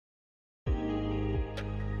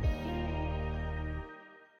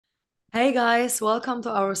Hey guys, welcome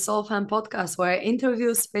to our Soul Fan podcast where I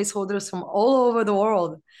interview space holders from all over the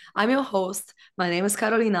world. I'm your host. My name is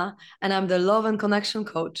Carolina, and I'm the Love and Connection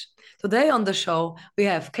Coach. Today on the show, we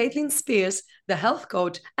have Caitlin Spears, the health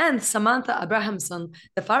coach, and Samantha Abrahamson,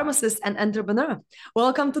 the pharmacist and entrepreneur.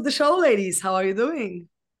 Welcome to the show, ladies. How are you doing?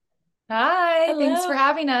 Hi, thanks for Hello.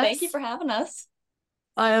 having Thank you us. for having us.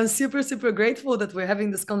 I am super, super grateful that we're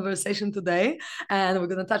having this conversation today, and we're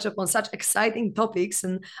going to touch upon such exciting topics.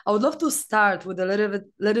 And I would love to start with a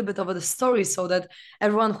little bit of the story, so that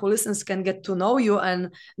everyone who listens can get to know you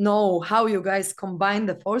and know how you guys combine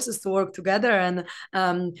the forces to work together, and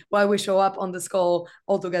why we show up on this call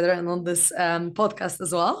all together and on this podcast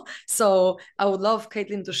as well. So I would love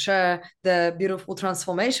Caitlin to share the beautiful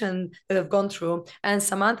transformation that you've gone through, and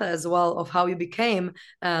Samantha as well, of how you became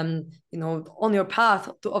on your path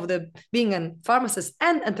of the being a pharmacist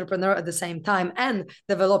and entrepreneur at the same time, and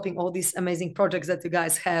developing all these amazing projects that you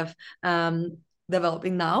guys have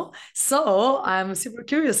developing now. So I'm super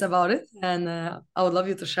curious about it, and I would love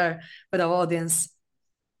you to share with our audience.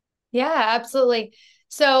 Yeah, absolutely.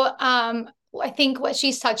 So, I think what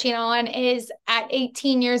she's touching on is at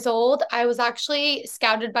 18 years old, I was actually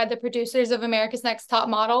scouted by the producers of America's Next Top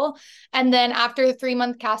Model. And then after the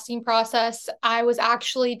 3-month casting process, I was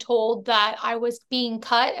actually told that I was being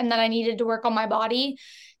cut and that I needed to work on my body.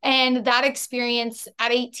 And that experience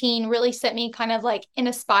at 18 really set me kind of like in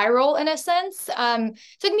a spiral in a sense.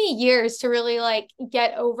 Took me years to really like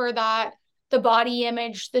get over that, the body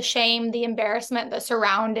image, the shame, the embarrassment that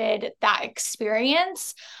surrounded that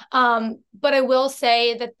experience. But I will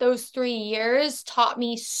say that those 3 years taught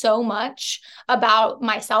me so much about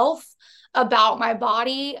myself, about my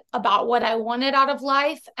body, about what I wanted out of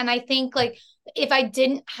life. And I think like if I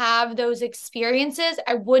didn't have those experiences,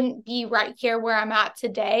 I wouldn't be right here where I'm at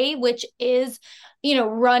today, which is,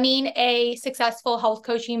 running a successful health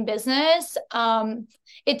coaching business.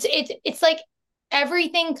 It's like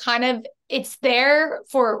everything kind of it's there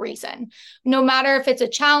for a reason. No matter if it's a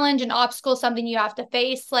challenge, an obstacle, something you have to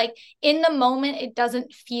face, like in the moment it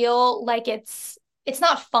doesn't feel like it's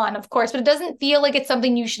not fun, of course, but it doesn't feel like it's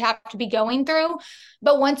something you should have to be going through.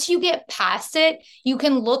 But once you get past it, you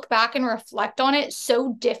can look back and reflect on it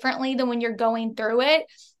so differently than when you're going through it.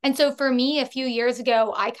 And so for me, a few years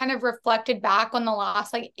ago, I kind of reflected back on the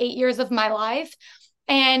last like 8 years of my life,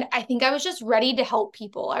 and I think I was just ready to help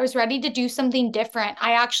people. I was ready to do something different.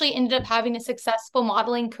 I actually ended up having a successful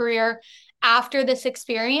modeling career after this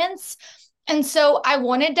experience. And so I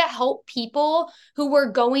wanted to help people who were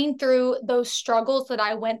going through those struggles that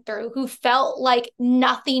I went through, who felt like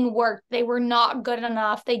nothing worked. They were not good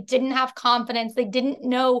enough. They didn't have confidence. They didn't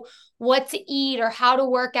know what to eat or how to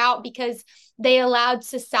work out because they allowed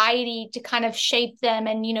society to kind of shape them,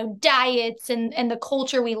 and diets and the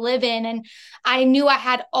culture we live in. And I knew I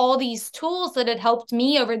had all these tools that had helped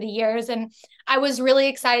me over the years, and I was really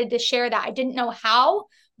excited to share that. I didn't know how,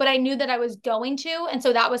 but I knew that I was going to. And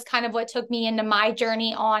so that was kind of what took me into my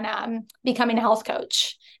journey on becoming a health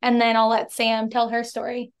coach. And then I'll let Sam tell her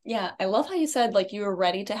story. Yeah, I love how you said like you were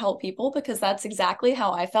ready to help people because that's exactly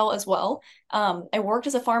how I felt as well. I worked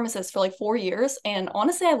as a pharmacist for like 4 years and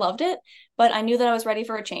honestly, I loved it, but I knew that I was ready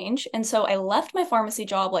for a change. And so I left my pharmacy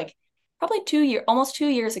job like probably almost 2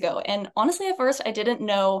 years ago. And honestly, at first, I didn't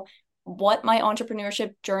know what my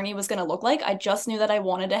entrepreneurship journey was going to look like. I just knew that I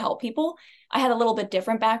wanted to help people. I had a little bit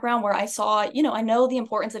different background where I saw, I know the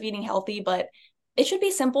importance of eating healthy, but it should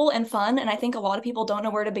be simple and fun. And I think a lot of people don't know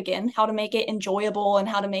where to begin, how to make it enjoyable and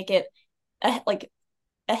how to make it like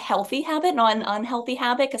a healthy habit, not an unhealthy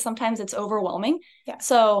habit, because sometimes it's overwhelming. Yeah.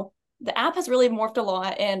 So the app has really morphed a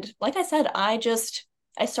lot. And like I said, I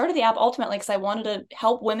started the app ultimately because I wanted to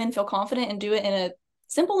help women feel confident and do it in a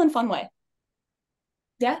simple and fun way.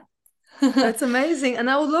 Yeah. That's amazing,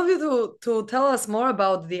 and I would love you to tell us more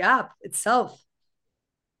about the app itself.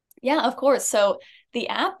 Yeah, of course. So the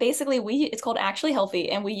app basically it's called Actually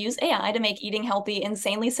Healthy, and we use AI to make eating healthy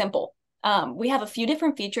insanely simple. We have a few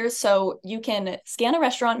different features, so you can scan a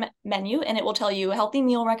restaurant menu and it will tell you healthy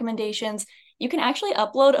meal recommendations. You can actually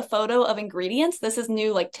upload a photo of ingredients. This is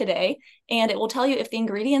new like today, and it will tell you if the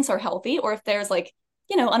ingredients are healthy or if there's like,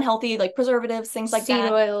 unhealthy like preservatives, things like Seed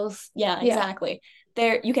that. oils. Yeah, Yeah. exactly.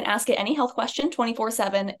 There you can ask it any health question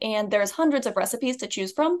 24/7, and there's hundreds of recipes to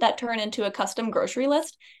choose from that turn into a custom grocery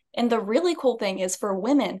list. And the really cool thing is for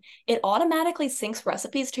women, it automatically syncs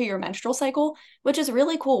recipes to your menstrual cycle, which is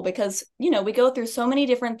really cool because, we go through so many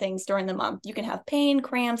different things during the month. You can have pain,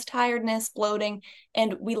 cramps, tiredness, bloating,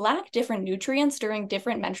 and we lack different nutrients during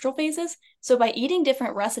different menstrual phases. So by eating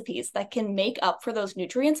different recipes that can make up for those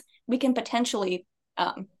nutrients, we can potentially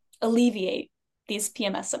alleviate these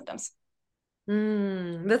PMS symptoms.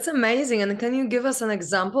 That's amazing. And can you give us an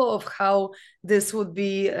example of how this would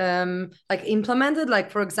be like implemented? Like,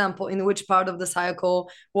 for example, in which part of the cycle,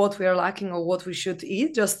 what we are lacking or what we should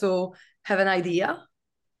eat, just to have an idea?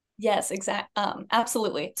 Yes,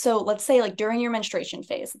 absolutely. So let's say like during your menstruation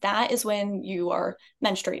phase, that is when you are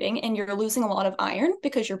menstruating and you're losing a lot of iron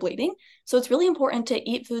because you're bleeding. So it's really important to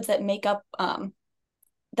eat foods that make up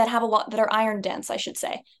that have a lot that are iron dense, I should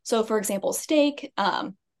say. So for example, steak,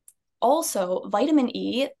 also vitamin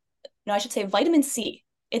E, no, I should say vitamin C.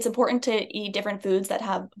 It's important to eat different foods that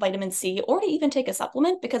have vitamin C or to even take a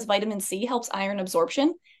supplement because vitamin C helps iron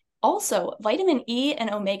absorption. Also, vitamin E and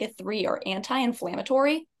omega-3 are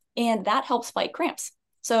anti-inflammatory and that helps fight cramps.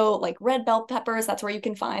 So like red bell peppers, that's where you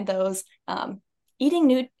can find those.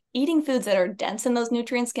 Eating foods that are dense in those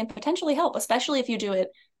nutrients can potentially help, especially if you do it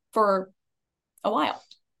for a while.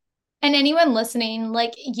 And anyone listening,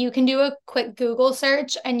 like you can do a quick Google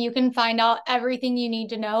search and you can find out everything you need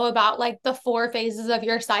to know about like the 4 phases of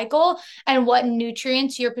your cycle and what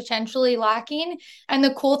nutrients you're potentially lacking. And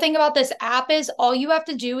the cool thing about this app is all you have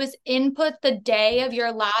to do is input the day of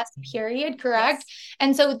your last period, correct? Yes.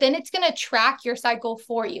 And so then it's going to track your cycle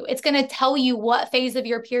for you. It's going to tell you what phase of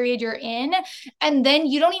your period you're in. And then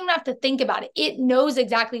you don't even have to think about it. It knows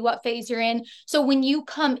exactly what phase you're in. So when you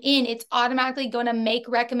come in, it's automatically going to make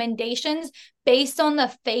recommendations based on the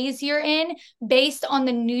phase you're in, based on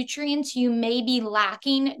the nutrients you may be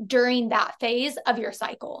lacking during that phase of your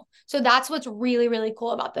cycle. So that's what's really, really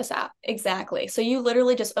cool about this app. Exactly. So you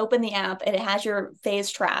literally just open the app and it has your phase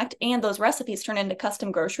tracked and those recipes turn into custom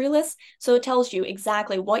grocery lists. So it tells you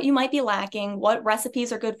exactly what you might be lacking, what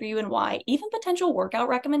recipes are good for you and why, even potential workout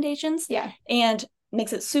recommendations. Yeah. And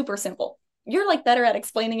makes it super simple. You're like better at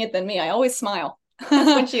explaining it than me. I always smile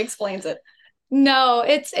when she explains it. No,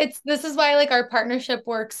 it's this is why like our partnership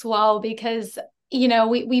works well because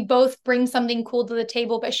we both bring something cool to the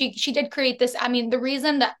table, but she did create this. I mean, the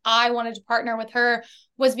reason that I wanted to partner with her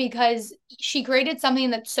was because she created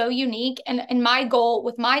something that's so unique. And my goal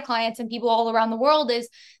with my clients and people all around the world is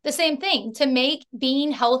the same thing, to make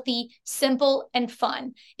being healthy simple and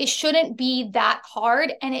fun. It shouldn't be that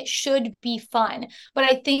hard and it should be fun. But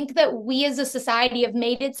I think that we as a society have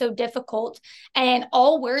made it so difficult. And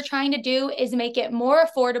all we're trying to do is make it more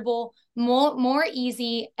affordable, more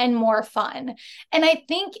easy and more fun. And I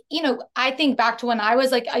think back to when I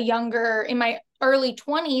was like a younger in my early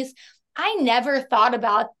 20s, I never thought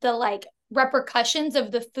about the like repercussions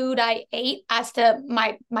of the food I ate as to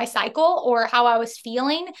my cycle or how I was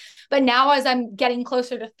feeling. But now as I'm getting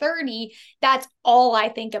closer to 30, that's all I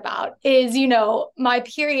think about is, my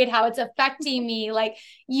period, how it's affecting me. Like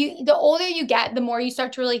the older you get, the more you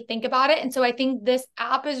start to really think about it. And so I think this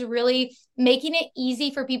app is really making it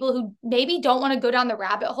easy for people who maybe don't want to go down the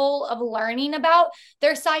rabbit hole of learning about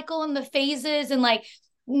their cycle and the phases and like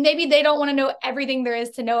maybe they don't want to know everything there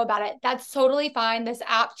is to know about it. That's totally fine. This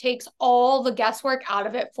app takes all the guesswork out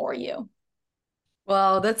of it for you.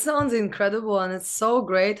 Wow, that sounds incredible. And it's so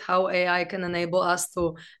great how AI can enable us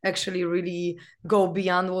to actually really go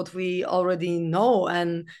beyond what we already know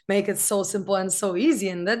and make it so simple and so easy.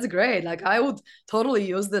 And that's great. Like, I would totally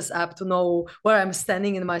use this app to know where I'm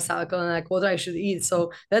standing in my cycle and like what I should eat.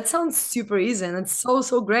 So that sounds super easy and it's so,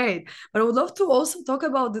 so great. But I would love to also talk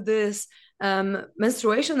about this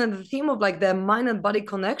menstruation and the theme of like the mind and body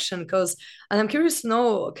connection, because and I'm curious to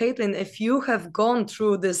know, Caitlin, if you have gone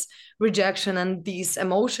through this rejection and these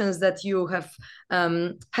emotions that you have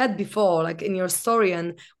had before, like in your story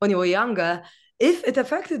and when you were younger, if it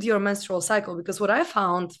affected your menstrual cycle. Because what I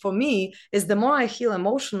found for me is the more I heal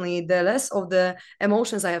emotionally, the less of the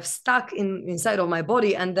emotions I have stuck inside of my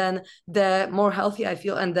body, and then the more healthy I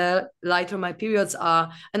feel and the lighter my periods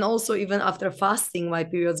are. And also even after fasting, my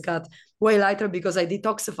periods got way lighter because I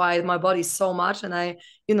detoxified my body so much. And I,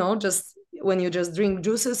 just when you just drink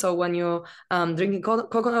juices or when you drinking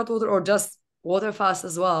coconut water or just water fast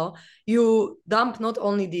as well, you dump not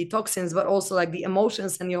only the toxins but also like the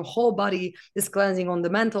emotions, and your whole body is cleansing on the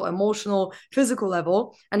mental, emotional, physical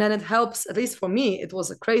level. And then it helps, at least for me, it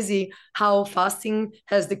was crazy how fasting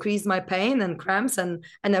has decreased my pain and cramps and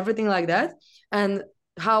everything like that. And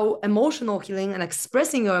how emotional healing and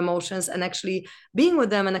expressing your emotions and actually being with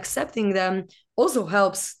them and accepting them also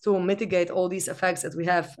helps to mitigate all these effects that we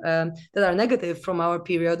have that are negative from our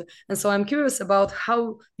period. And so I'm curious about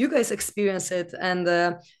how you guys experience it. And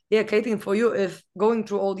yeah, Caitlin, for you, if going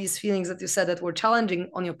through all these feelings that you said that were challenging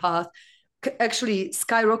on your path actually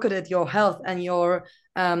skyrocketed your health and your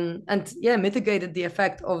and yeah, mitigated the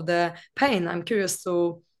effect of the pain. I'm curious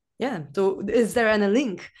to is there any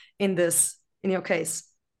link in this in your case?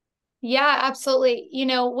 Yeah, absolutely. You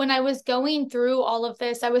know, when I was going through all of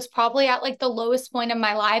this, I was probably at like the lowest point of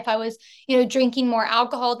my life. I was, drinking more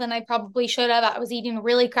alcohol than I probably should have. I was eating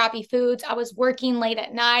really crappy foods. I was working late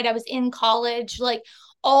at night. I was in college, like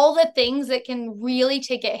all the things that can really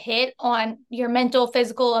take a hit on your mental,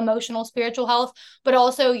 physical, emotional, spiritual health, but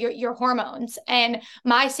also your hormones. And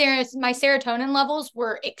my serotonin levels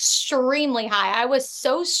were extremely high. I was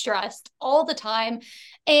so stressed all the time.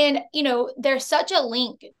 And, there's such a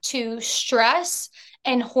link to stress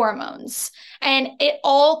and hormones, and it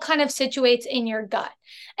all kind of situates in your gut.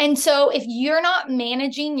 And so, if you're not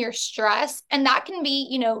managing your stress, and that can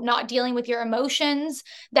be, not dealing with your emotions,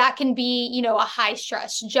 that can be, a high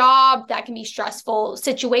stress job, that can be stressful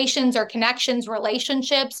situations or connections,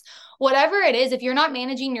 relationships, whatever it is, if you're not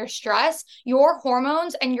managing your stress, your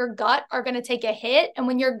hormones and your gut are going to take a hit. And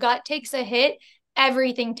when your gut takes a hit,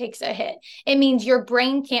 everything takes a hit. It means your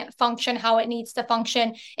brain can't function how it needs to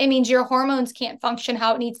function. It means your hormones can't function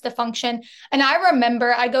how it needs to function. And I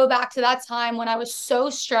remember, I go back to that time when I was so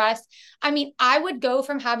stressed. I mean, I would go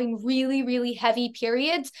from having really, really heavy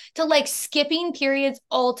periods to like skipping periods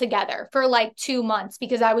altogether for like 2 months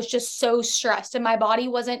because I was just so stressed and my body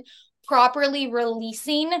wasn't properly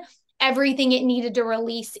releasing everything it needed to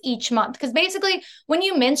release each month. Because basically, when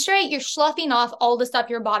you menstruate, you're sloughing off all the stuff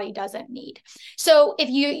your body doesn't need. So if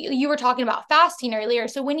you were talking about fasting earlier,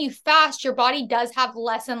 so when you fast, your body does have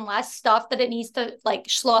less and less stuff that it needs to like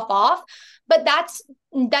slough off. But that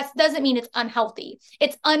doesn't mean it's unhealthy.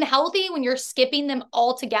 It's unhealthy when you're skipping them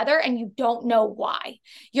all together and you don't know why.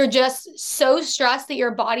 You're just so stressed that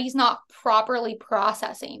your body's not properly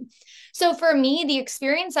processing. So for me, the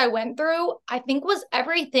experience I went through, I think was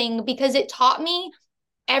everything because it taught me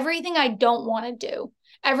everything I don't want to do,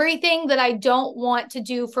 everything that I don't want to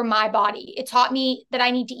do for my body. It taught me that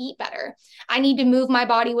I need to eat better. I need to move my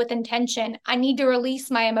body with intention. I need to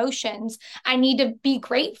release my emotions. I need to be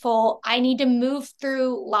grateful. I need to move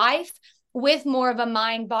through life with more of a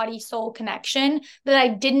mind, body, soul connection that I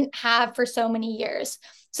didn't have for so many years.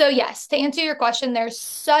 So, yes, to answer your question, there's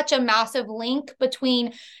such a massive link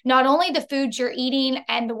between not only the foods you're eating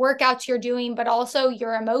and the workouts you're doing, but also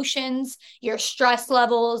your emotions, your stress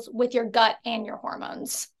levels with your gut and your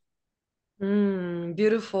hormones.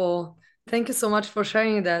 Beautiful. Thank you so much for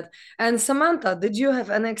sharing that. And Samantha, did you have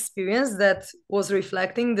an experience that was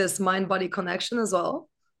reflecting this mind-body connection as well?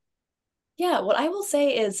 Yeah, what I will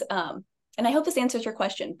say is, and I hope this answers your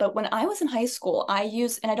question, but when I was in high school, I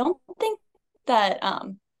used, and I don't think that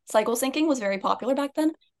cycle syncing was very popular back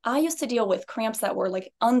then. I used to deal with cramps that were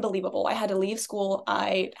like unbelievable. I had to leave school.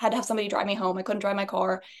 I had to have somebody drive me home. I couldn't drive my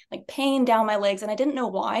car, like pain down my legs, and I didn't know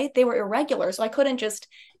why. They were irregular. So I couldn't just,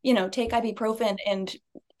 take ibuprofen and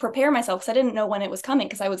prepare myself because I didn't know when it was coming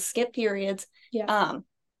because I would skip periods. Yeah.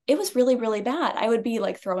 It was really, really bad. I would be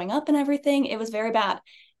like throwing up and everything. It was very bad.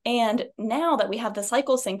 And now that we have the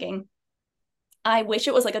cycle syncing, I wish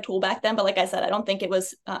it was like a tool back then, but like I said, I don't think it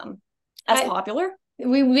was as popular.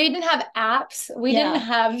 We didn't have apps. We didn't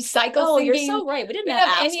have cycle Oh, syncing. you're so right. We didn't have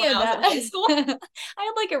apps any when of I was in high school. I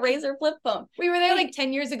had like a Razor flip phone. We were there like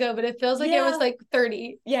 10 years ago, but it feels like it was like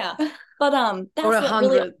 30. Yeah. But that's Or the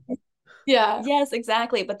really 100. Yeah. Yes,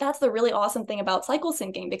 exactly. But that's the really awesome thing about cycle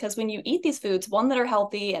syncing because when you eat these foods, one that are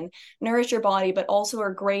healthy and nourish your body, but also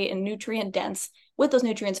are great and nutrient dense with those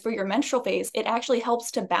nutrients for your menstrual phase, it actually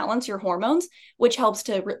helps to balance your hormones, which helps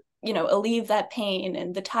to, alleviate that pain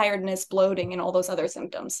and the tiredness, bloating, and all those other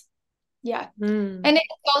symptoms. Yeah. Mm. And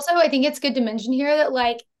also, I think it's good to mention here that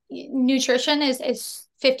like nutrition is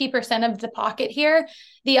 50% of the pocket here.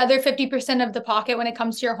 The other 50% of the pocket when it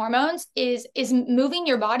comes to your hormones is moving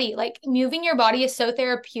your body. Like moving your body is so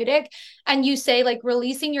therapeutic. And you say like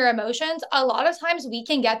releasing your emotions. A lot of times we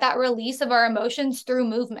can get that release of our emotions through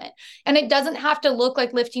movement. And it doesn't have to look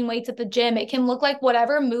like lifting weights at the gym. It can look like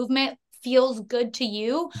whatever movement feels good to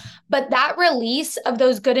you. But that release of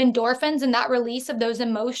those good endorphins and that release of those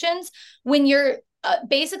emotions when you're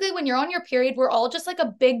basically when you're on your period, we're all just like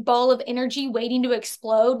a big ball of energy waiting to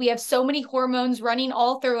explode. We have so many hormones running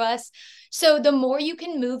all through us. So the more you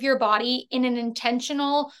can move your body in an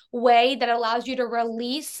intentional way that allows you to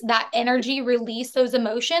release that energy, release those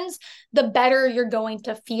emotions, the better you're going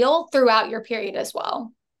to feel throughout your period as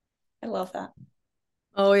well. I love that.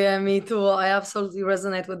 Oh yeah, me too. I absolutely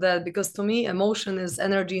resonate with that because to me, emotion is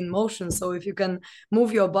energy in motion. So if you can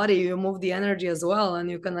move your body, you move the energy as well,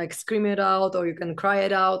 and you can like scream it out, or you can cry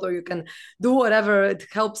it out, or you can do whatever it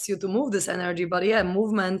helps you to move this energy. But yeah,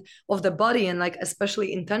 movement of the body and like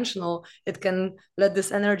especially intentional, it can let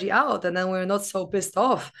this energy out, and then we're not so pissed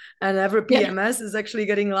off. And every Yeah. PMS is actually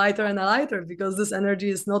getting lighter and lighter because this energy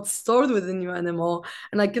is not stored within you anymore.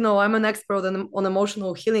 And like, I'm an expert on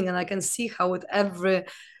emotional healing, and I can see how with every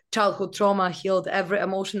childhood trauma healed, every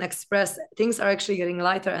emotion expressed, things are actually getting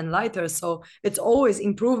lighter and lighter. So it's always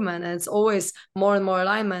improvement, and it's always more and more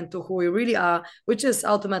alignment to who we really are, which is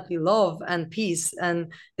ultimately love and peace.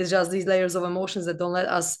 And it's just these layers of emotions that don't let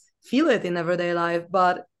us feel it in everyday life,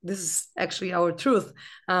 but this is actually our truth.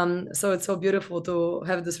 So it's so beautiful to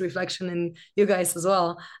have this reflection in you guys as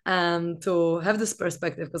well, to have this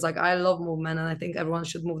perspective, because like I love movement, and I think everyone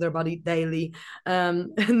should move their body daily,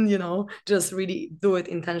 and just really do it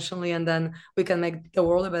intentionally, and then we can make the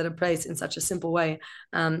world a better place in such a simple way,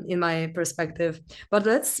 in my perspective. But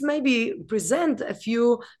let's maybe present a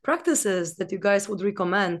few practices that you guys would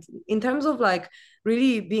recommend in terms of like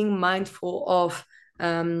really being mindful of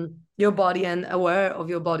your body and aware of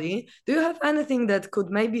your body. Do you have anything that could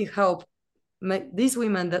maybe help these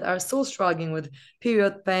women that are still struggling with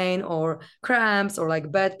period pain or cramps or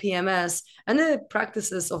like bad PMS, and the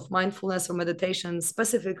practices of mindfulness or meditation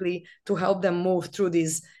specifically to help them move through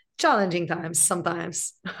these challenging times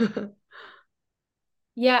sometimes?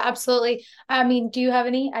 Yeah, absolutely. I mean, do you have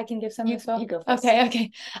any? I can give some as well. You go first. Okay,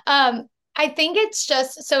 okay. I think it's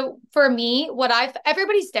just so for me,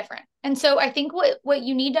 everybody's different. And so I think what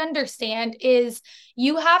you need to understand is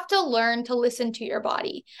you have to learn to listen to your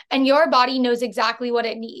body, and your body knows exactly what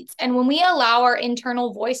it needs. And when we allow our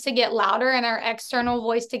internal voice to get louder and our external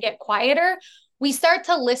voice to get quieter, we start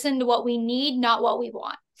to listen to what we need, not what we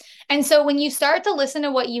want. And so when you start to listen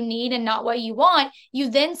to what you need and not what you want, you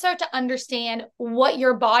then start to understand what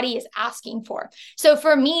your body is asking for. So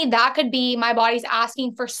for me, that could be my body's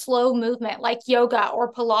asking for slow movement like yoga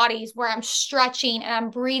or Pilates, where I'm stretching and I'm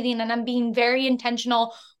breathing and I'm being very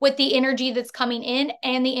intentional with the energy that's coming in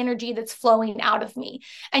and the energy that's flowing out of me.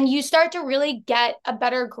 And you start to really get a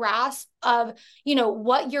better grasp of,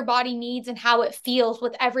 what your body needs and how it feels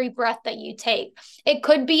with every breath that you take. It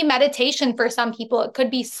could be meditation for some people. It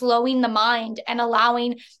could be slowing the mind and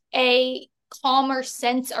allowing a calmer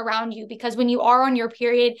sense around you, because when you are on your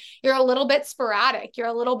period, you're a little bit sporadic, you're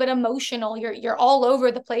a little bit emotional, you're all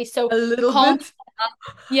over the place. So A little calm. bit.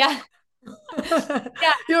 Yeah.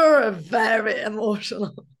 Yeah. You're very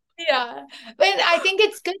emotional. Yeah. But I think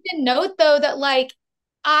it's good to note though that like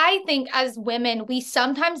I think as women, we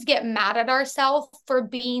sometimes get mad at ourselves for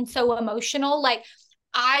being so emotional. Like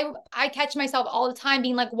I catch myself all the time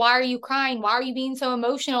being like, why are you crying? Why are you being so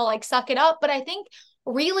emotional? Like suck it up. But I think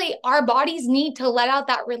really our bodies need to let out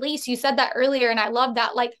that release. You said that earlier, and I love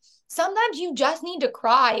that. Like sometimes you just need to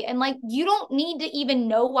cry, and like you don't need to even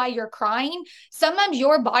know why you're crying. Sometimes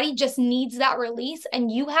your body just needs that release,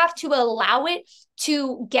 and you have to allow it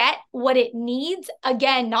to get what it needs.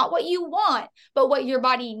 Again, not what you want, but what your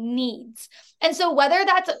body needs. And so, whether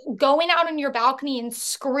that's going out on your balcony and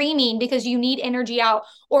screaming because you need energy out,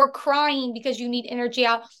 or crying because you need energy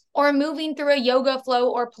out, or moving through a yoga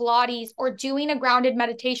flow or Pilates, or doing a grounded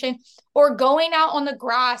meditation, or going out on the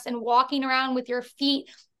grass and walking around with your feet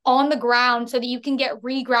on the ground so that you can get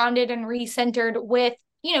regrounded and recentered with,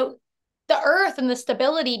 the earth and the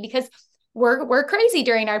stability, because we're crazy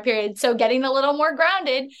during our period. So getting a little more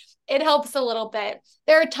grounded, it helps a little bit.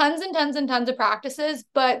 There are tons and tons and tons of practices,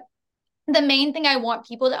 but the main thing I want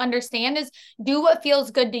people to understand is do what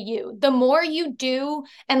feels good to you. The more you do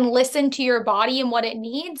and listen to your body and what it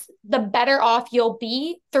needs, the better off you'll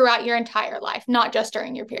be throughout your entire life, not just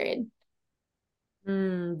during your period.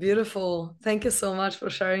 Beautiful. Thank you so much for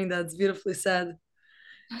sharing that. It's beautifully said.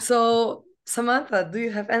 So, Samantha, do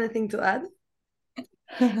you have anything to add?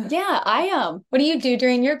 Yeah, What do you do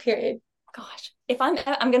during your period? gosh, if I'm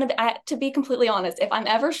gonna to be completely honest, if I'm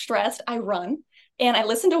ever stressed, I run and I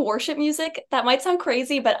listen to worship music. That might sound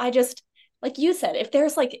crazy, but I just, like you said, if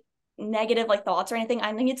there's like negative like thoughts or anything,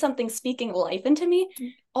 I need something speaking life into me.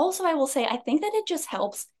 Also, I will say I think that it just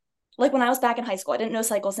helps. Like when I was back in high school, I didn't know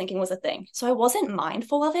cycle syncing was a thing, so I wasn't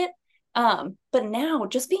mindful of it. But now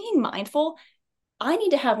just being mindful, I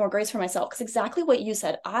need to have more grace for myself, because exactly what you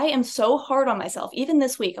said, I am so hard on myself. Even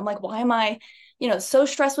this week, I'm like, why am I, so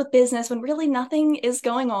stressed with business when really nothing is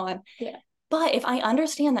going on? Yeah. But if I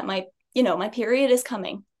understand that my period is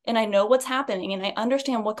coming, and I know what's happening, and I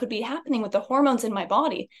understand what could be happening with the hormones in my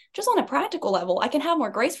body, just on a practical level, I can have more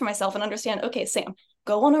grace for myself and understand, okay, Sam,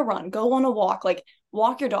 go on a run, go on a walk, like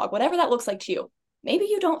walk your dog, whatever that looks like to you. maybe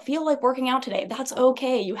you don't feel like working out today. That's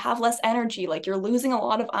okay. You have less energy, like you're losing a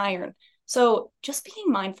lot of iron. So just being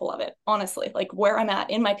mindful of it, honestly, like where I'm at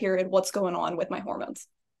in my period, what's going on with my hormones.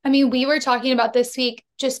 I mean, we were talking about this week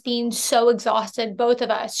just being so exhausted, both of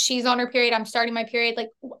us. She's on her period. I'm starting my period. Like,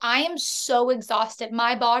 I am so exhausted.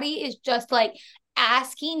 My body is just like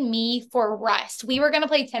asking me for rest. We were going to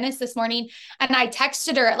play tennis this morning and I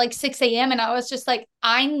texted her at like 6 a.m. and I was just like,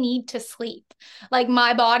 I need to sleep. Like,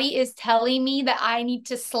 my body is telling me that I need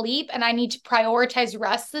to sleep and I need to prioritize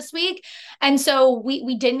rest this week. And so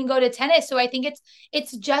we didn't go to tennis. So I think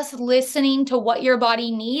it's just listening to what your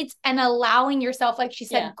body needs and allowing yourself, like she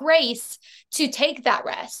said, grace to take that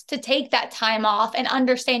rest, to take that time off and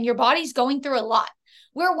understand your body's going through a lot.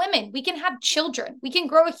 We're women. We can have children. We can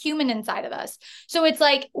grow a human inside of us. So it's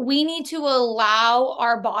like we need to allow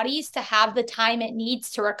our bodies to have the time it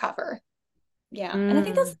needs to recover. Yeah. And I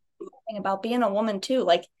think that's the thing about being a woman too.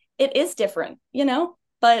 Like it is different,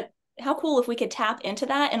 but how cool if we could tap into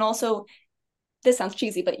that and also, this sounds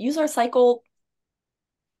cheesy, but use our cycle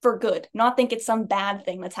for good, not think it's some bad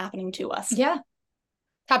thing that's happening to us. Yeah.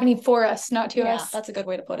 Happening for us, not to us. That's a good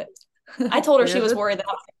way to put it. I told her she was worried that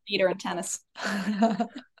I was going to beat her in tennis.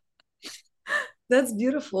 That's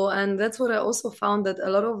beautiful. And that's what I also found, that a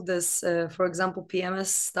lot of this, for example, PMS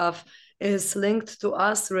stuff is linked to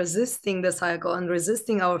us resisting the cycle and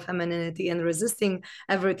resisting our femininity and resisting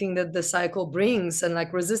everything that the cycle brings, and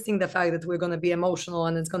like resisting the fact that we're going to be emotional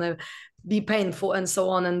and it's going to be painful and so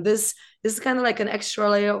on. And this is kind of like an extra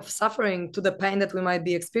layer of suffering to the pain that we might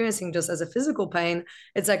be experiencing just as a physical pain.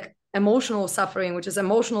 It's like emotional suffering, which is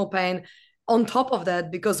emotional pain on top of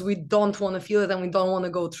that, because we don't want to feel it and we don't want to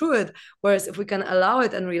go through it. Whereas if we can allow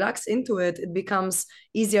it and relax into it, it becomes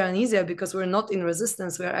easier and easier because we're not in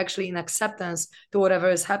resistance. We're actually in acceptance to whatever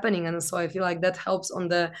is happening. And so I feel like that helps on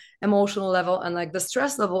the emotional level and like the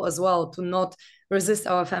stress level as well, to not resist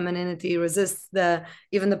our femininity, resist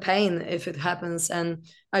even the pain if it happens. And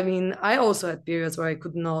I mean, I also had periods where I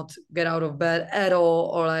could not get out of bed at all,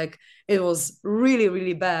 or like it was really,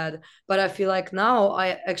 really bad. But I feel like now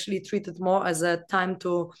I actually treat it more as a time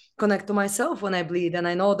to connect to myself when I bleed. And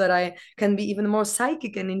I know that I can be even more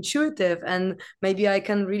psychic and intuitive. And maybe I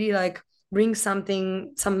can really like bring some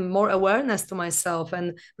more awareness to myself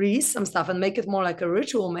and release some stuff and make it more like a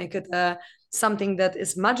ritual, make it something that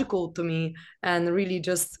is magical to me, and really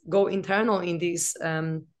just go internal in these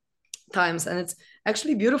times. And it's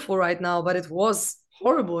actually beautiful right now, but it was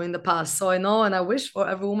horrible in the past. So I know, and I wish for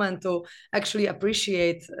every woman to actually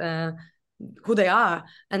appreciate who they are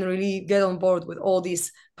and really get on board with all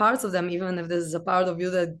these parts of them, even if there's a part of you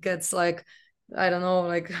that gets like, I don't know,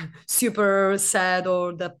 like super sad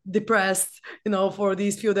or depressed, for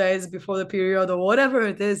these few days before the period or whatever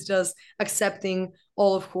it is, just accepting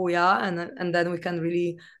all of who we are, and then we can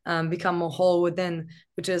really become more whole within,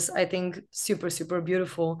 which is, I think, super, super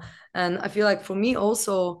beautiful. And I feel like for me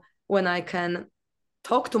also, when I can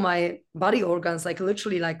talk to my body organs, like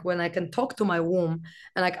literally, like when I can talk to my womb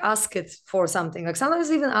and like ask it for something, like sometimes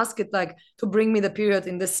even ask it like to bring me the period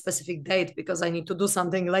in this specific date because I need to do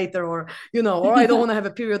something later, or or I don't want to have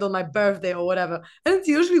a period on my birthday or whatever. And it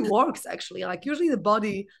usually works, actually. Like usually the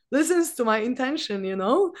body listens to my intention,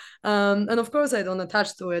 and of course I don't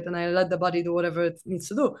attach to it and I let the body do whatever it needs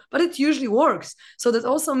to do, but it usually works. So that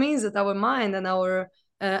also means that our mind and our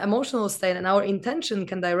emotional state and our intention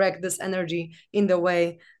can direct this energy in the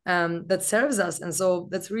way that serves us. And so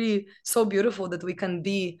that's really so beautiful that we can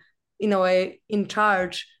be, in a way, in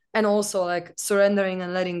charge, and also like surrendering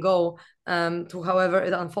and letting go to however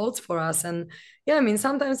it unfolds for us. And yeah, I mean,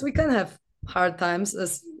 sometimes we can have hard times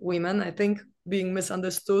as women, I think, being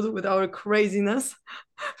misunderstood with our craziness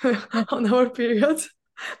on our periods.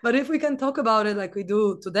 But if we can talk about it like we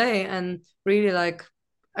do today and really like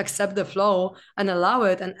accept the flow and allow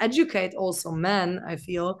it and educate also men, I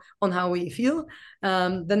feel, on how we feel,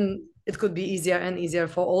 then it could be easier and easier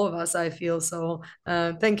for all of us, I feel. So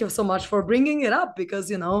thank you so much for bringing it up, because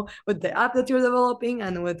with the app that you're developing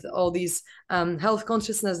and with all these health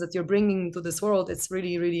consciousness that you're bringing to this world, it's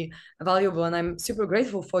really, really valuable, and I'm super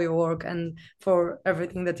grateful for your work and for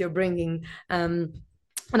everything that you're bringing. And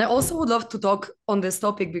I also would love to talk on this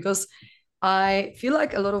topic because I feel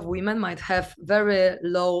like a lot of women might have very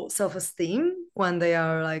low self-esteem when they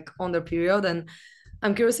are like on their period. And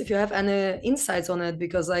I'm curious if you have any insights on it,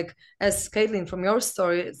 because like, as Caitlin, from your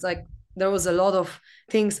story, it's like there was a lot of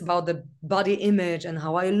things about the body image and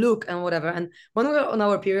how I look and whatever. And when we're on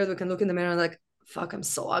our period, we can look in the mirror and like, fuck, I'm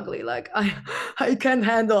so ugly. Like I can't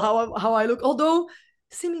handle how I look. Although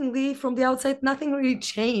seemingly from the outside nothing really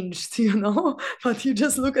changed, but you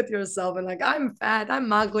just look at yourself and like, I'm fat,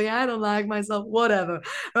 I'm ugly, I don't like myself, whatever,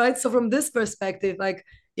 right? So from this perspective, like,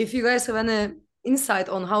 if you guys have any insight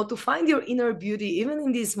on how to find your inner beauty even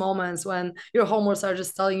in these moments when your hormones are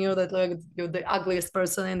just telling you that like you're the ugliest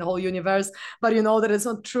person in the whole universe, but you know that it's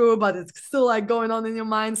not true, but it's still like going on in your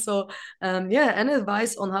mind. So yeah, any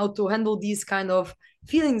advice on how to handle these kind of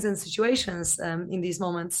feelings and situations in these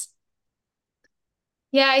moments?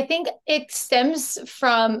 Yeah, I think it stems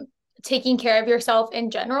from taking care of yourself in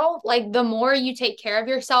general. Like the more you take care of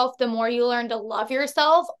yourself, the more you learn to love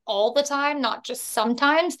yourself all the time, not just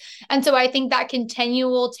sometimes. And so I think that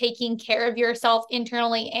continual taking care of yourself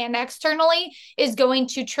internally and externally is going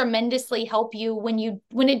to tremendously help you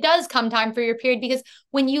when it does come time for your period, because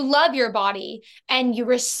when you love your body and you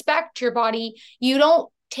respect your body, you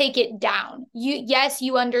don't take it down. Yes,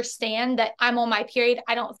 you understand that I'm on my period,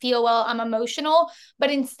 I don't feel well, I'm emotional, but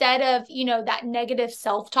instead of, that negative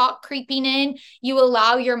self-talk creeping in, you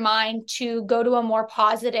allow your mind to go to a more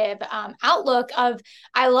positive outlook of,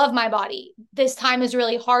 I love my body. This time is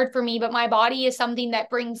really hard for me, but my body is something that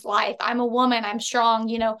brings life. I'm a woman, I'm strong,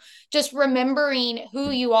 just remembering who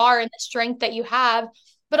you are and the strength that you have.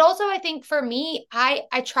 But also, I think for me, I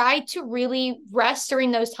try to really rest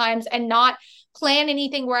during those times and not plan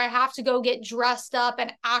anything where I have to go get dressed up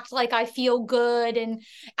and act like I feel good and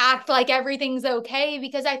act like everything's okay.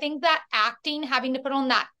 Because I think that acting, having to put on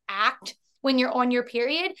that act when you're on your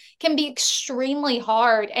period, can be extremely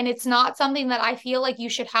hard. And it's not something that I feel like you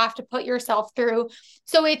should have to put yourself through.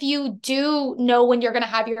 So if you do know when you're going to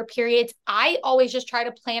have your periods, I always just try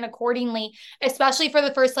to plan accordingly, especially for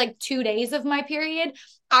the first like 2 days of my period.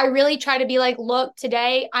 I really try to be like, look,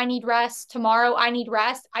 today I need rest. Tomorrow I need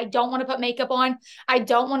rest. I don't want to put makeup on. I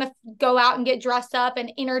don't want to go out and get dressed up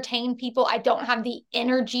and entertain people. I don't have the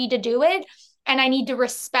energy to do it. And I need to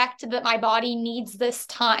respect that my body needs this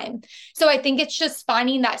time. So I think it's just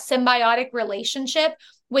finding that symbiotic relationship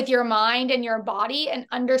with your mind and your body and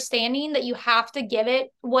understanding that you have to give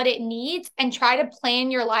it what it needs and try to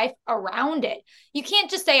plan your life around it. You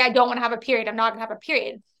can't just say, I don't want to have a period, I'm not going to have a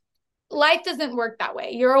period. Life doesn't work that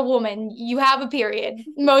way. You're a woman, you have a period,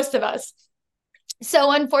 most of us.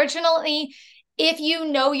 So unfortunately, if you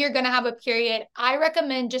know you're going to have a period, I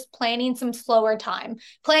recommend just planning some slower time,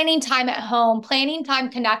 planning time at home, planning time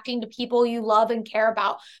connecting to people you love and care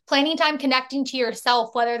about, planning time connecting to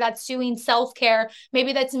yourself, whether that's doing self-care,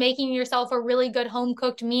 maybe that's making yourself a really good home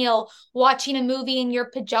cooked meal, watching a movie in your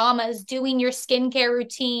pajamas, doing your skincare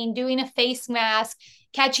routine, doing a face mask,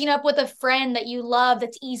 catching up with a friend that you love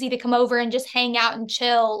that's easy to come over and just hang out and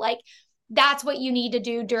chill. Like that's what you need to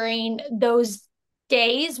do during those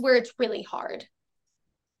days where it's really hard.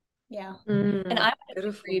 Yeah. And I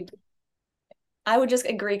would just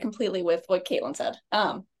agree completely with what Caitlin said.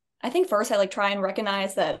 I think first I like try and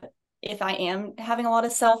recognize that if I am having a lot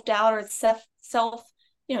of self-doubt or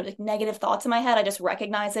like negative thoughts in my head, I just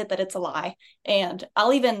recognize it, that it's a lie. And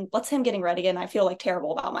I'll even, let's say I'm getting ready and I feel like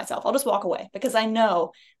terrible about myself, I'll just walk away because I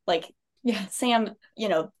know like, yeah, Sam,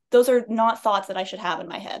 those are not thoughts that I should have in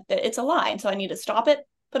my head, that it's a lie. And so I need to stop it,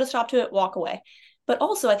 put a stop to it, walk away. But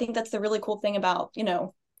also I think that's the really cool thing about,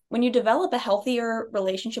 when you develop a healthier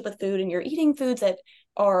relationship with food and you're eating foods that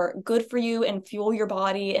are good for you and fuel your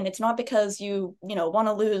body, and it's not because you want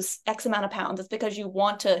to lose X amount of pounds, it's because you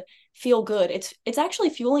want to feel good. It's actually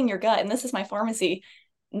fueling your gut. And this is my pharmacy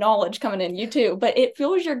knowledge coming in, you too, but it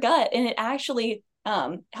fuels your gut and it actually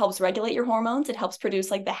helps regulate your hormones. It helps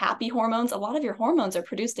produce like the happy hormones. A lot of your hormones are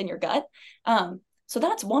produced in your gut. So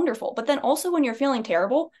that's wonderful. But then also when you're feeling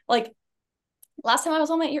terrible, like last time I was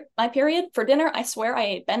on my period for dinner, I swear I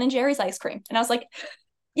ate Ben and Jerry's ice cream. And I was like,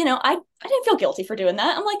 I didn't feel guilty for doing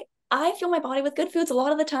that. I'm like, I fuel my body with good foods a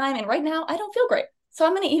lot of the time. And right now I don't feel great. So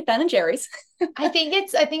I'm going to eat Ben and Jerry's. I think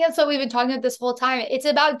that's what we've been talking about this whole time. It's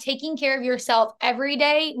about taking care of yourself every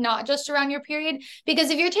day, not just around your period. Because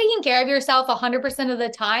if you're taking care of yourself 100% of the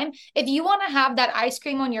time, if you want to have that ice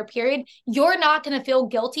cream on your period, you're not going to feel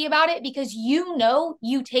guilty about it because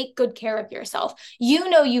you take good care of yourself. You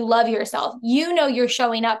love yourself. You're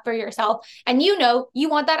showing up for yourself and you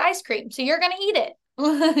want that ice cream. So you're going to eat it.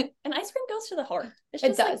 And ice cream goes to the heart. It's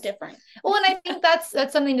just like different. Well, and I think that's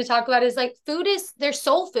something to talk about is like there's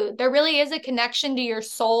soul food. There really is a connection to your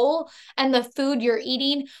soul and the food you're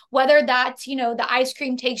eating, whether that's, the ice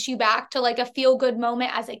cream takes you back to like a feel good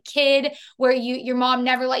moment as a kid where your mom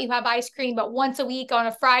never let you have ice cream, but once a week on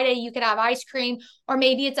a Friday, you could have ice cream, or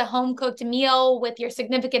maybe it's a home cooked meal with your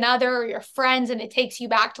significant other or your friends. And it takes you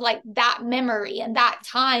back to like that memory and that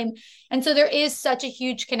time. And so there is such a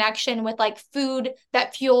huge connection with like food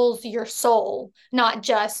that fuels your soul, not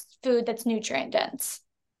just food that's nutrient dense.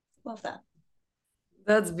 Love that.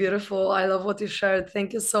 That's beautiful. I love what you shared.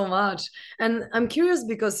 Thank you so much. And I'm curious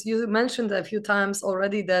because you mentioned a few times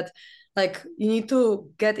already that like you need to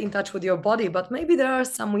get in touch with your body, but maybe there are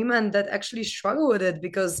some women that actually struggle with it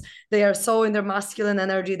because they are so in their masculine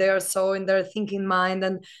energy, they are so in their thinking mind,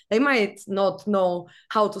 and they might not know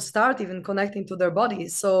how to start even connecting to their body.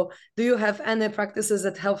 So do you have any practices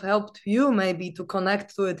that have helped you maybe to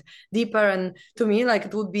connect to it deeper? And to me, like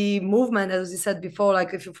it would be movement, as you said before,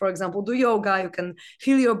 like if you, for example, do yoga, you can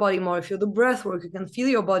feel your body more. If you do breath work, you can feel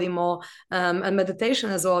your body more, and meditation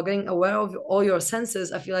as well, getting aware of all your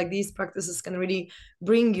senses. I feel like these practices can really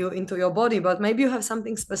bring you into your body. But maybe you have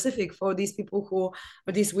something specific for these people who,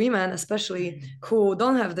 or these women especially, who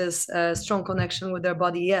don't have this strong connection with their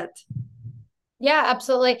body yet. Yeah,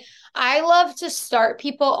 absolutely. I love to start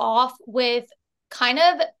people off with kind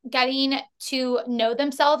of getting to know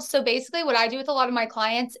themselves. So basically, what I do with a lot of my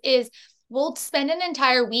clients is we'll spend an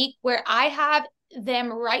entire week where I have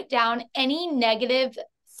them write down any negative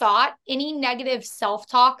thought, any negative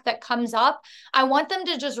self-talk that comes up. I want them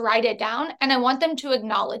to just write it down and I want them to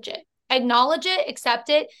acknowledge it. Acknowledge it, accept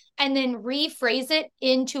it, and then rephrase it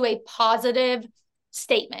into a positive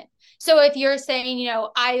statement. So if you're saying,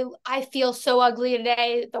 I feel so ugly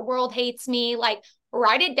today, the world hates me, like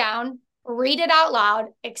write it down, read it out loud,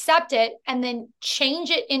 accept it, and then change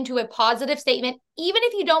it into a positive statement, even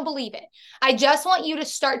if you don't believe it. I just want you to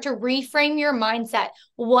start to reframe your mindset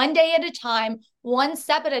one day at a time, one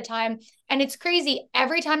step at a time. And it's crazy.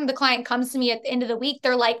 Every time the client comes to me at the end of the week,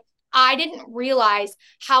 they're like, I didn't realize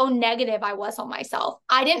how negative I was on myself.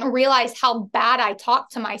 I didn't realize how bad I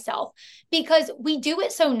talked to myself because we do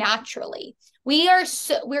it so naturally.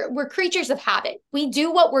 We're creatures of habit. We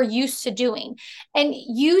do what we're used to doing. And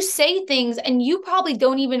you say things and you probably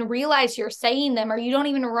don't even realize you're saying them or you don't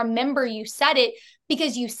even remember you said it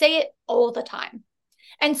because you say it all the time.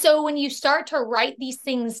 And so when you start to write these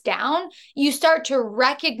things down, you start to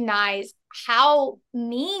recognize how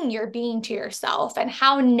mean you're being to yourself and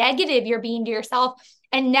how negative you're being to yourself.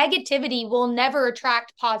 And negativity will never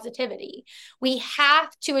attract positivity. We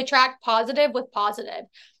have to attract positive with positive.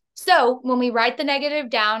 So when we write the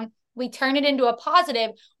negative down, we turn it into a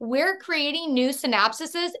positive, we're creating new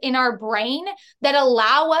synapses in our brain that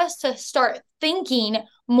allow us to start thinking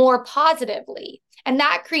more positively. And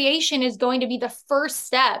that creation is going to be the first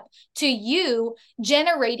step to you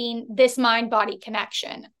generating this mind-body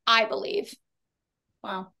connection, I believe.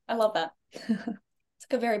 Wow, I love that. It's like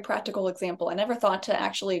a very practical example. I never thought to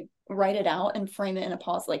actually write it out and frame it in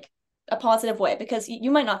a positive way, because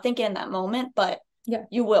you might not think it in that moment, but yeah,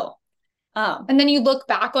 you will. And then you look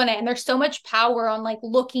back on it and there's so much power on like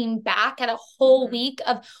looking back at a whole week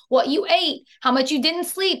of what you ate, how much you didn't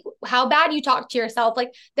sleep, how bad you talked to yourself.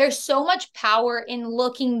 Like there's so much power in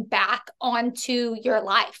looking back onto your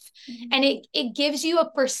life. And it gives you a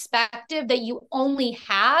perspective that you only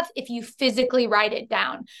have if you physically write it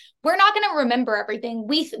down. We're not going to remember everything.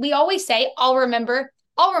 We always say, I'll remember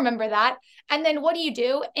that. And then what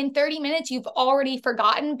do? In 30 minutes, you've already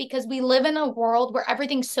forgotten because we live in a world where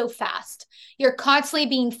everything's so fast. You're constantly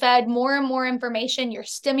being fed more and more information. Your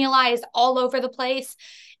stimuli is all over the place.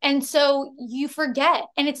 And so you forget,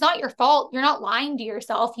 and it's not your fault. You're not lying to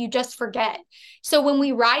yourself. You just forget. So when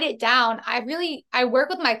we write it down, I work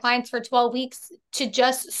with my clients for 12 weeks to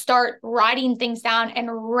just start writing things down and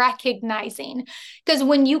recognizing, because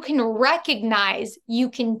when you can recognize, you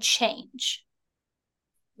can change.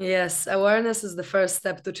 Yes, awareness is the first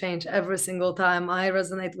step to change every single time. I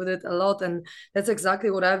resonate with it a lot. And that's exactly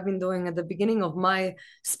what I've been doing at the beginning of my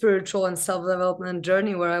spiritual and self development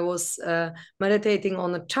journey, where I was meditating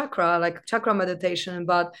on a chakra, like chakra meditation,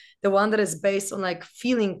 but the one that is based on like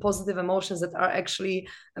feeling positive emotions that are actually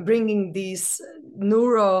bringing these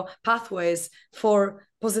neural pathways for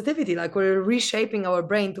positivity, like we're reshaping our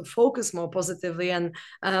brain to focus more positively. And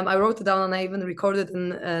I wrote it down and I even recorded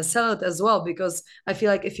and sell it as well, because I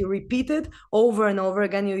feel like if you repeat it over and over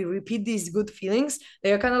again, you repeat these good feelings,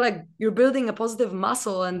 they are kind of like you're building a positive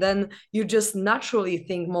muscle, and then you just naturally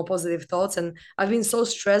think more positive thoughts. And I've been so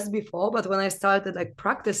stressed before, but when I started like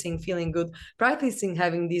practicing feeling good, practicing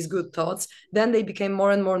having these good thoughts, then they became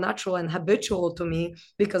more and more natural and habitual to me,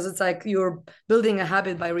 because it's like you're building a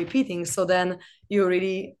habit by repeating. So then you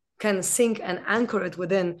really can sync and anchor it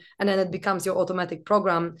within, and then it becomes your automatic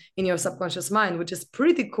program in your subconscious mind, which is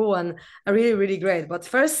pretty cool and really, really great. But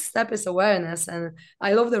first step is awareness. And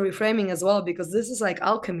I love the reframing as well, because this is like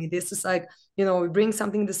alchemy. This is like, we bring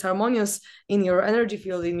something disharmonious in your energy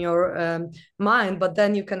field, in your mind, but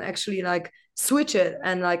then you can actually like switch it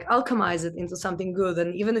and like alchemize it into something good.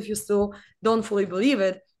 And even if you still don't fully believe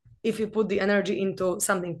it, if you put the energy into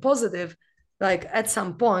something positive, like at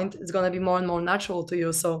some point it's going to be more and more natural to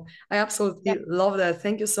you. So I absolutely love that.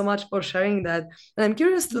 Thank you so much for sharing that. And I'm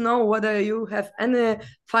curious to know whether you have any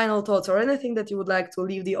final thoughts or anything that you would like to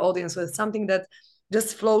leave the audience with, something that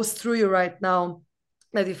just flows through you right now,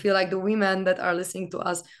 that you feel like the women that are listening to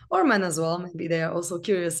us, or men as well, maybe they are also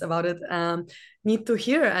curious about it, need to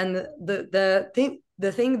hear. And the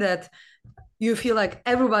thing that you feel like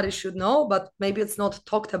everybody should know, but maybe it's not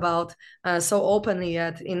talked about so openly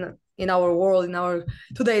yet in our world, in our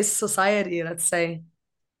today's society, let's say.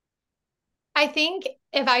 I think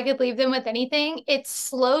if I could leave them with anything, it's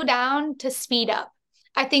slow down to speed up.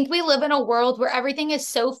 I think we live in a world where everything is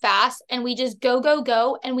so fast and we just go, go,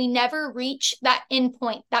 go, and we never reach that end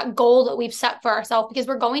point, that goal that we've set for ourselves because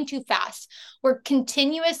we're going too fast. We're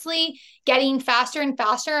continuously getting faster and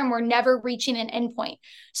faster, and we're never reaching an end point.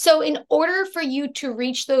 So, in order for you to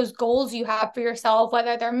reach those goals you have for yourself,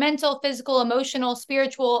 whether they're mental, physical, emotional,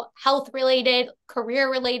 spiritual, health related,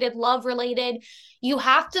 career related, love related, you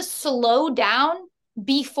have to slow down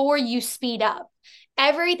before you speed up.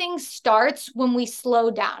 Everything starts when we slow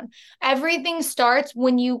down. Everything starts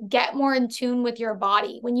when you get more in tune with your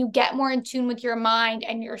body, when you get more in tune with your mind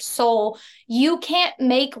and your soul. You can't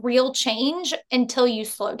make real change until you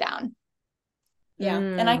slow down. Yeah.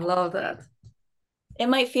 And I love that. It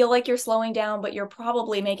might feel like you're slowing down, but you're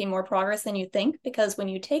probably making more progress than you think, because when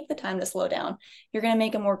you take the time to slow down, you're going to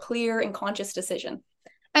make a more clear and conscious decision.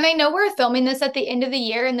 And I know we're filming this at the end of the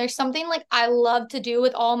year, and there's something like I love to do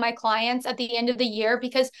with all my clients at the end of the year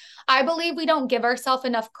because I believe we don't give ourselves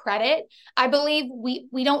enough credit. I believe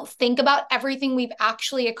we don't think about everything we've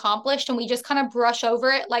actually accomplished, and we just kind of brush over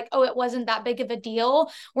it like, oh, it wasn't that big of a deal.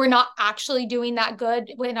 We're not actually doing that good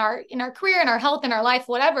in our career, in our health, in our life,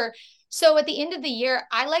 whatever. So at the end of the year,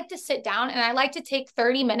 I like to sit down and I like to take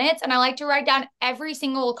 30 minutes and I like to write down every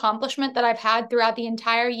single accomplishment that I've had throughout the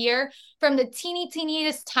entire year, from the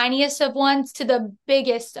teeniest, tiniest of ones to the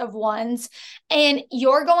biggest of ones. And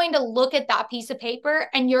you're going to look at that piece of paper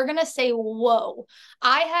and you're going to say, whoa,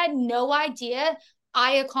 I had no idea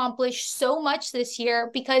I accomplished so much this year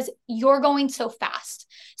because you're going so fast.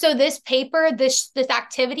 So this paper, this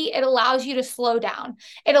activity, it allows you to slow down.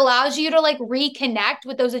 It allows you to like reconnect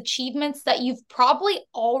with those achievements that you've probably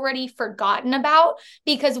already forgotten about,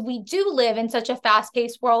 because we do live in such a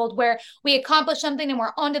fast-paced world where we accomplish something and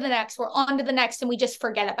we're on to the next, and we just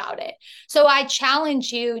forget about it. So I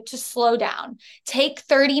challenge you to slow down. Take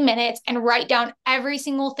 30 minutes and write down every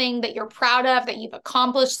single thing that you're proud of, that you've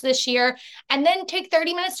accomplished this year, and then take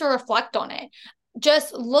 30 minutes to reflect on it.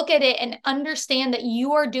 Just look at it and understand that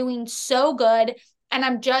you are doing so good. And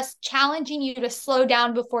I'm just challenging you to slow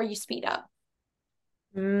down before you speed up.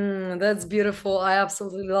 That's beautiful. I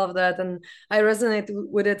absolutely love that. And I resonate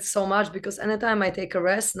with it so much because anytime I take a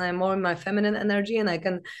rest and I'm more in my feminine energy and I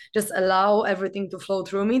can just allow everything to flow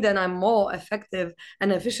through me, then I'm more effective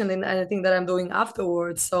and efficient in anything that I'm doing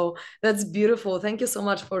afterwards. So that's beautiful. Thank you so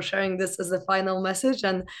much for sharing this as a final message.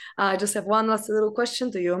 And I just have one last little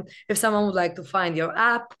question to you. If someone would like to find your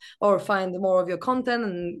app or find more of your content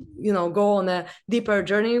and, go on a deeper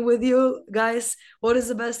journey with you guys, what is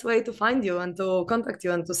the best way to find you and to contact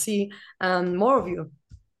you and to see more of you?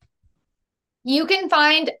 You can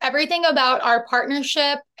find everything about our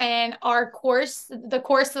partnership and our course, the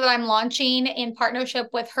course that I'm launching in partnership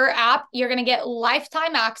with her app. You're going to get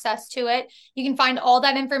lifetime access to it. You can find all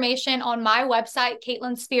that information on my website,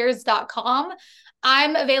 CaitlinSpears.com.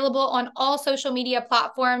 I'm available on all social media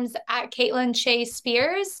platforms at Caitlin Shea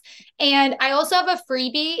Spears. And I also have a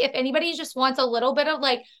freebie if anybody just wants a little bit of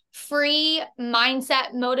like free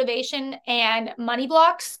mindset, motivation, and money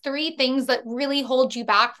blocks, 3 things that really hold you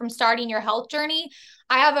back from starting your health journey.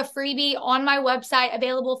 I have a freebie on my website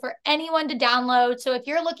available for anyone to download. So if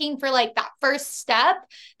you're looking for like that first step,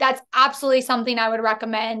 that's absolutely something I would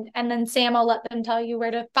recommend. And then Sam, I'll let them tell you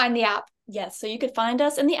where to find the app. Yes, so you could find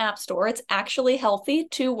us in the App Store. It's Actually Healthy,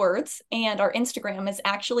 2 words, and our Instagram is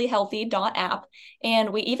actuallyhealthy.app.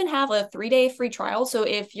 And we even have a 3-day free trial. So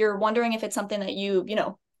if you're wondering if it's something that you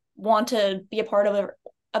want to be a part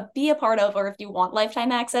of, or if you want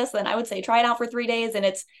lifetime access, then I would say try it out for 3 days. And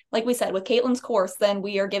it's like we said, with Caitlin's course, then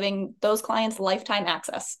we are giving those clients lifetime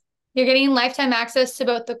access. You're getting lifetime access to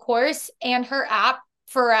both the course and her app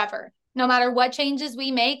forever. No matter what changes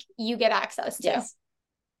we make, you get access to. Yes.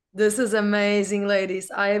 This is amazing,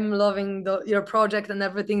 ladies. I am loving your project and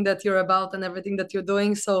everything that you're about and everything that you're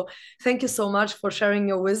doing. So, thank you so much for sharing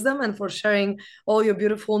your wisdom and for sharing all your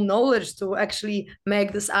beautiful knowledge to actually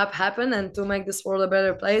make this app happen and to make this world a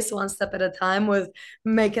better place, one step at a time, with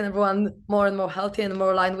making everyone more and more healthy and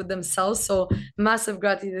more aligned with themselves. So, massive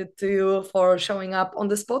gratitude to you for showing up on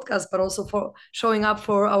this podcast, but also for showing up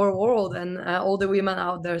for our world and all the women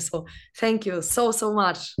out there. So, thank you so, so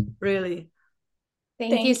much, really.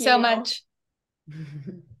 Thank you so much.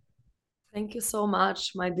 Thank you so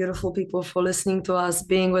much, my beautiful people, for listening to us,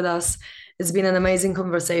 being with us. It's been an amazing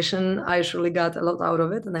conversation. I surely got a lot out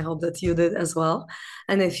of it, and I hope that you did as well.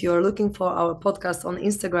 And if you're looking for our podcast on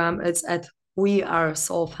Instagram, it's at We Are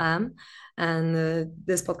Soul Fam. And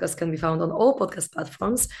this podcast can be found on all podcast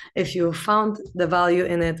platforms. If you found the value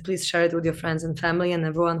in it, please share it with your friends and family and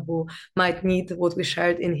everyone who might need what we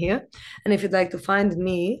shared in here. And if you'd like to find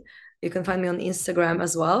me, you can find me on Instagram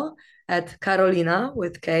as well at Carolina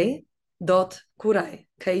with K Kuraj,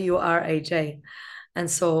 Kuraj. And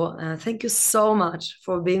so thank you so much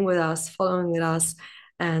for being with us, following with us,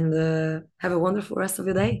 and have a wonderful rest of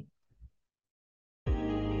your day.